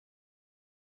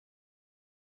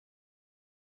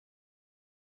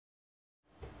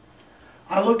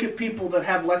I look at people that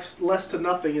have less to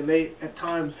nothing, and they at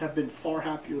times have been far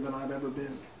happier than I've ever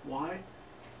been. Why?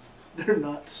 They're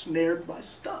not snared by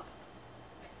stuff.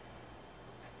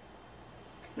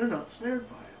 They're not snared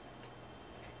by it.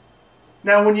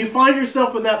 Now, when you find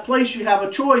yourself in that place, you have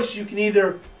a choice. You can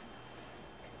either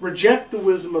reject the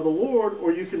wisdom of the Lord,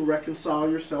 or you can reconcile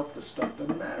yourself to stuff that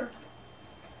doesn't matter.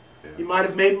 Yeah. You might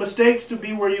have made mistakes to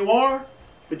be where you are,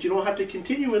 but you don't have to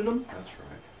continue in them. That's right.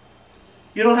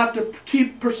 You don't have to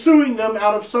keep pursuing them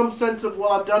out of some sense of,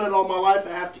 well, I've done it all my life, I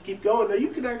have to keep going. No, you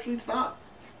can actually stop.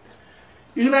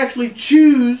 You can actually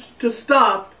choose to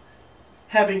stop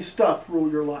having stuff rule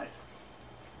your life.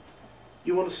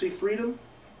 You want to see freedom?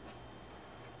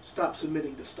 Stop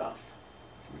submitting to stuff.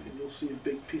 And you'll see a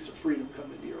big piece of freedom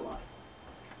come into your life.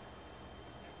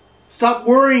 Stop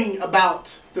worrying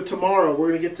about the tomorrow. We're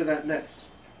going to get to that next.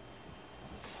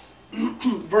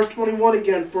 Verse 21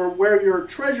 again, for where your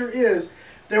treasure is,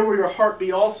 there will your heart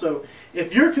be also.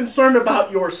 If you're concerned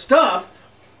about your stuff,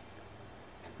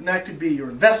 and that could be your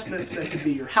investments, that could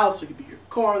be your house, it could be your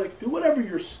car, that could be whatever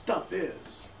your stuff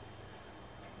is,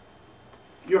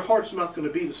 your heart's not going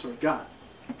to be to serve God.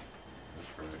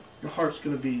 That's right. Your heart's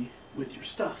going to be with your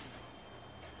stuff.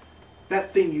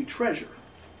 That thing you treasure.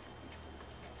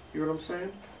 You know what I'm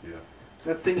saying? Yeah.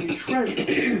 That thing you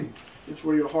treasure is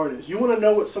where your heart is. You want to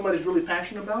know what somebody's really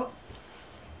passionate about?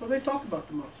 What do they talk about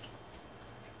the most?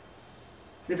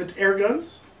 If it's air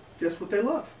guns, guess what they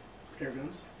love? Air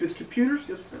guns. If it's computers,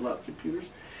 guess what they love?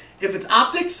 Computers. If it's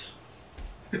optics,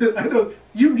 I know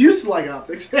you used to like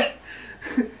optics.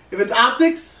 If it's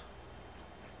optics,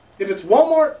 if it's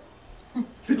Walmart,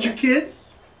 if it's your kids,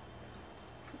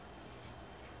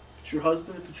 if it's your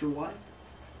husband, if it's your wife,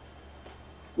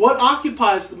 what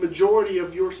occupies the majority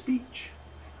of your speech?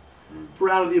 For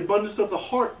out of the abundance of the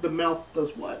heart, the mouth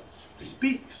does what?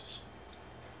 Speaks.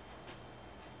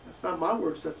 That's not my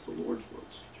words, that's the Lord's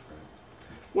words.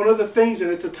 One of the things,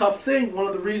 and it's a tough thing, one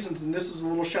of the reasons, and this is a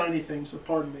little shiny thing, so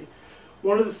pardon me.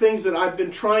 One of the things that I've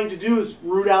been trying to do is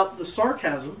root out the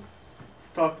sarcasm.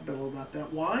 I've talked a little about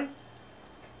that. Why?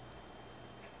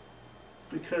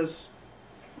 Because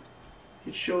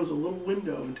it shows a little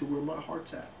window into where my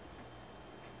heart's at.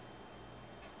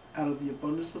 Out of the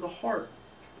abundance of the heart,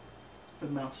 the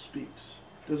mouth speaks.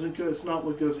 Doesn't go. It's not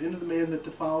what goes into the man that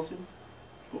defiles him,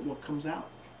 but what comes out.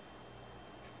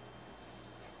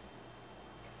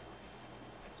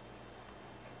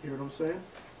 You hear what I'm saying?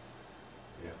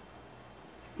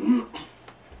 Yeah.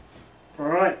 All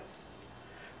right.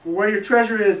 For where your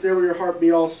treasure is, there will your heart be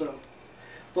also.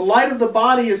 The light of the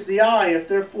body is the eye. If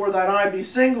therefore thine eye be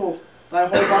single, thy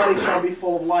whole body shall be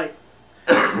full of light.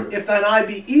 If thine eye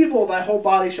be evil, thy whole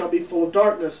body shall be full of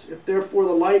darkness. If therefore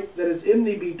the light that is in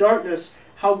thee be darkness,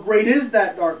 how great is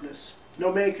that darkness?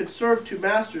 No man can serve two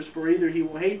masters, for either he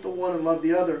will hate the one and love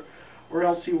the other, or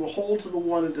else he will hold to the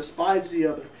one and despise the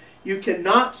other. You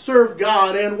cannot serve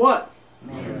God and what?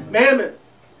 Mammon.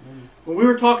 When we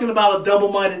were talking about a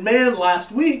double-minded man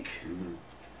last week,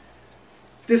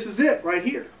 this is it right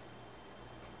here.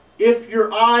 If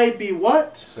your eye be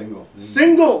what? Single.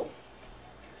 Single.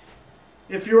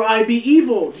 If your eye be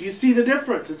evil, do you see the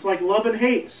difference? It's like love and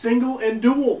hate, single and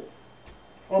dual,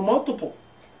 or multiple.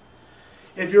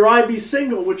 If your eye be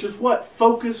single, which is what?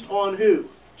 Focused on who?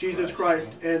 Jesus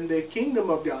Christ and the kingdom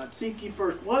of God. Seek ye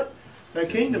first what? The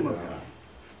kingdom of God.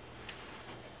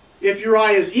 If your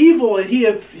eye is evil, and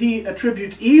he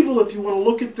attributes evil, if you want to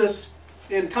look at this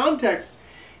in context,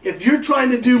 if you're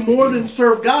trying to do more than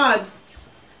serve God,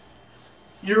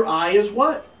 your eye is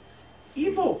what?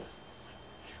 Evil.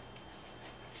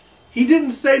 He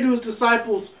didn't say to his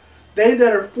disciples, they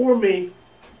that are for me,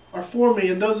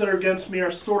 and those that are against me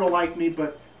are sort of like me,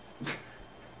 but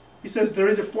he says they're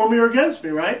either for me or against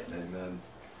me, right? Amen.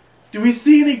 Do we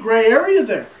see any gray area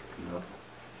there? No.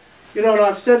 You know, and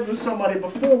I've said with somebody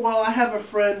before, well, I have a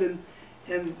friend,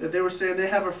 and they were saying they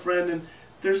have a friend, and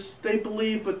they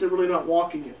believe, but they're really not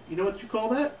walking it. You know what you call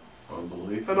that?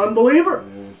 Unbelief. An unbeliever.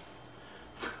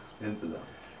 Yeah. Infidel.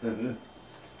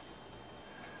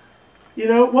 You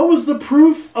know, what was the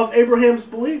proof of Abraham's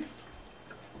belief?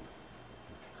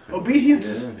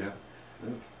 Obedience. Yeah.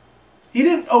 He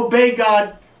didn't obey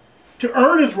God to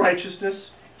earn his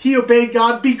righteousness. He obeyed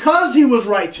God because he was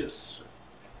righteous.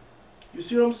 You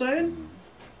see what I'm saying?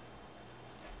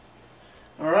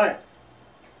 All right.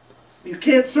 You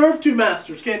can't serve two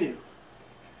masters, can you?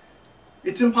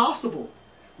 It's impossible.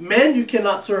 Men, you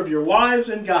cannot serve your wives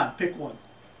and God. Pick one.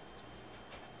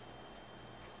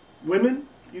 Women,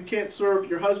 you can't serve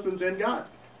your husbands and God.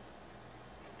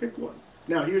 Pick one.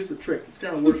 Now, here's the trick. It's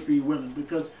kind of worse for you women,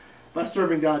 because by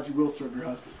serving God, you will serve your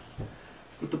husband.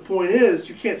 But the point is,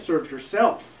 you can't serve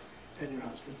yourself and your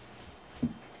husband.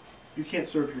 You can't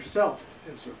serve yourself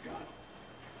and serve God.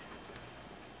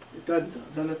 It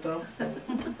doesn't it though?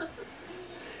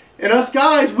 And us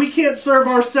guys, we can't serve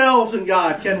ourselves and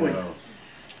God, can we? No.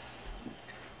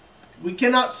 We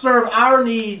cannot serve our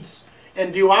needs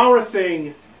and do our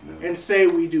thing No. and say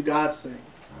we do God's thing.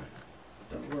 Right.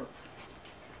 It doesn't work.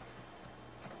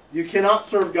 You cannot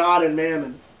serve God and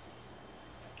mammon.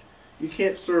 You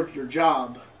can't serve your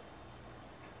job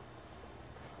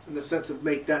in the sense of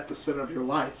make that the center of your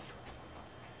life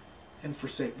and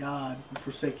forsake God and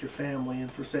forsake your family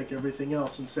and forsake everything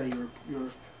else and say you're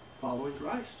following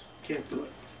Christ. You can't do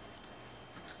it.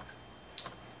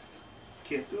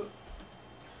 You can't do it.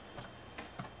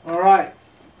 All right.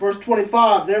 Verse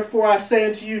 25, therefore I say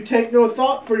unto you, take no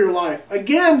thought for your life.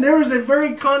 Again, there is a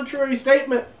very contrary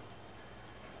statement.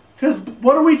 Because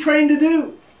what are we trained to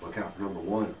do? Look out for number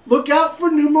one. Look out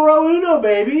for numero uno,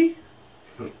 baby.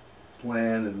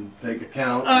 Plan and take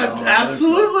account. And all that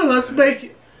Absolutely. other Let's stuff. make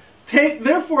it.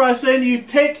 Therefore I say unto you,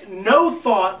 take no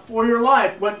thought for your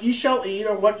life, what ye shall eat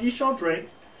or what ye shall drink,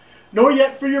 nor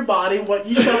yet for your body what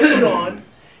ye shall put on.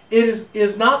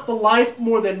 Is not the life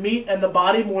more than meat and the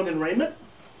body more than raiment?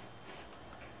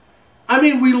 I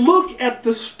mean, we look at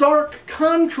the stark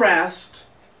contrast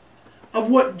of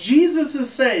what Jesus is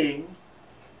saying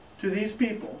to these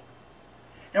people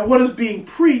and what is being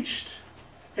preached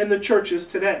in the churches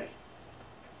today.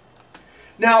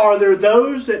 Now, are there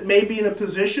those that may be in a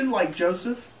position like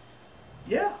Joseph?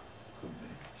 Yeah.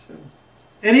 Sure.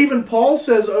 And even Paul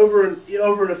says over in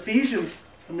Ephesians,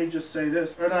 let me just say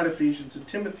this, or not Ephesians, in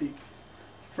Timothy,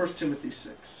 1 Timothy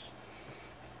 6.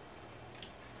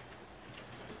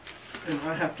 And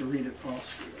I have to read it all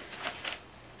screwed up.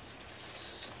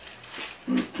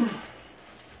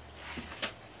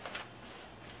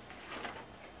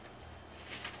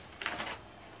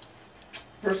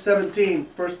 Verse 17,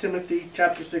 1 Timothy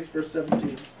chapter 6, verse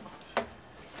 17.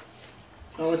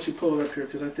 I'll let you pull it up here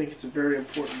because I think it's a very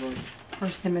important verse.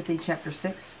 1 Timothy chapter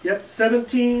 6. Yep,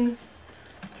 17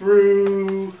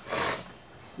 through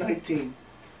 19.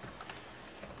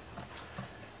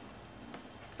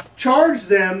 Charge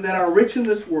them that are rich in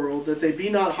this world, that they be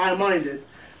not high-minded,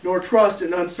 nor trust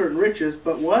in uncertain riches,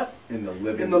 but what? In the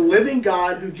living. In the living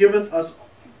God, who giveth us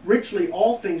richly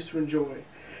all things to enjoy.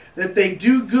 That they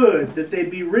do good, that they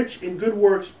be rich in good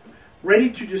works, ready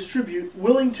to distribute,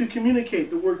 willing to communicate.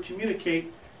 The word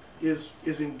communicate is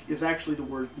actually the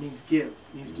word means give,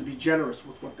 means to be generous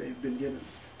with what they have been given.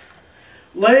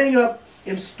 Laying up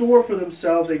in store for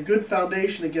themselves a good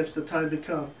foundation against the time to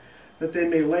come, that they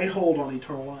may lay hold on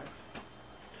eternal life.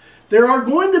 There are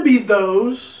going to be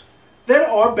those that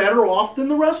are better off than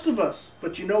the rest of us.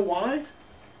 But you know why?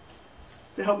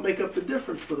 They help make up the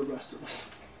difference for the rest of us.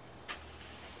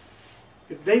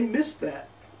 If they miss that,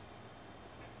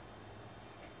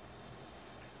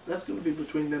 that's going to be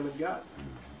between them and God.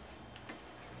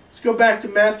 Let's go back to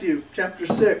Matthew chapter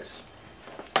 6.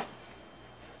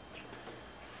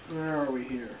 Where are we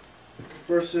here?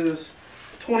 Verses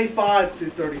 25 through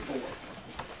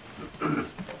 34.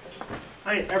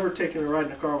 I ain't ever taken a ride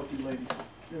in a car with you ladies.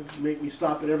 You make me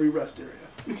stop at every rest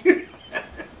area.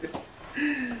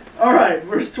 All right,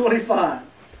 verse 25.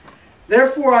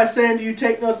 Therefore I say unto you,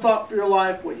 take no thought for your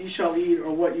life, what ye shall eat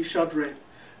or what ye shall drink,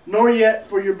 nor yet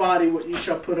for your body what ye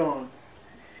shall put on.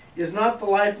 Is not the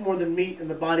life more than meat, and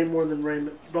the body more than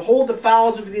raiment? Behold the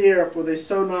fowls of the air, for they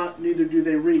sow not, neither do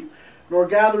they reap, nor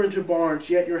gather into barns,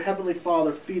 yet your heavenly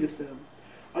Father feedeth them.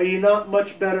 Are ye not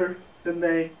much better than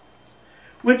they?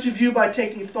 Which of you by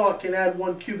taking thought can add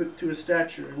 1 cubit to his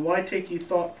stature? And why take ye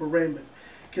thought for raiment?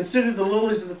 Consider the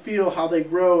lilies of the field, how they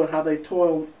grow, and how they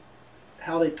toil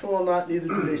not, neither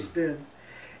do they spin.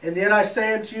 And yet I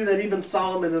say unto you that even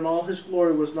Solomon in all his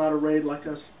glory was not arrayed like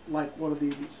one of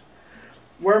these.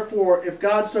 Wherefore, if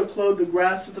God so clothe the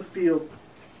grass of the field,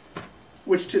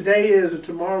 which today is and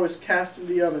tomorrow is cast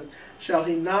into the oven, shall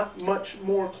he not much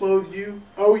more clothe you,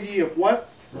 O ye of what?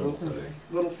 Little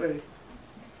faith. Little faith.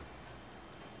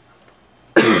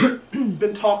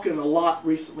 Been talking a lot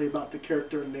recently about the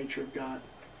character and nature of God.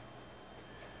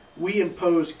 We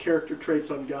impose character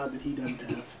traits on God that he doesn't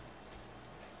have.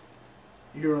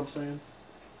 You hear what I'm saying?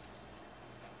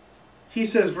 He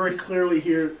says very clearly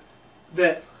here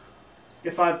that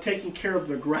if I've taken care of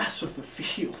the grass of the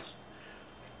field,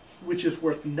 which is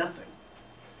worth nothing,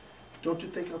 don't you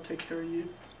think I'll take care of you?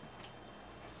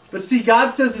 But see, God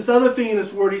says this other thing in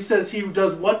his word. He says he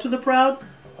does what to the proud?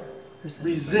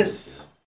 Resists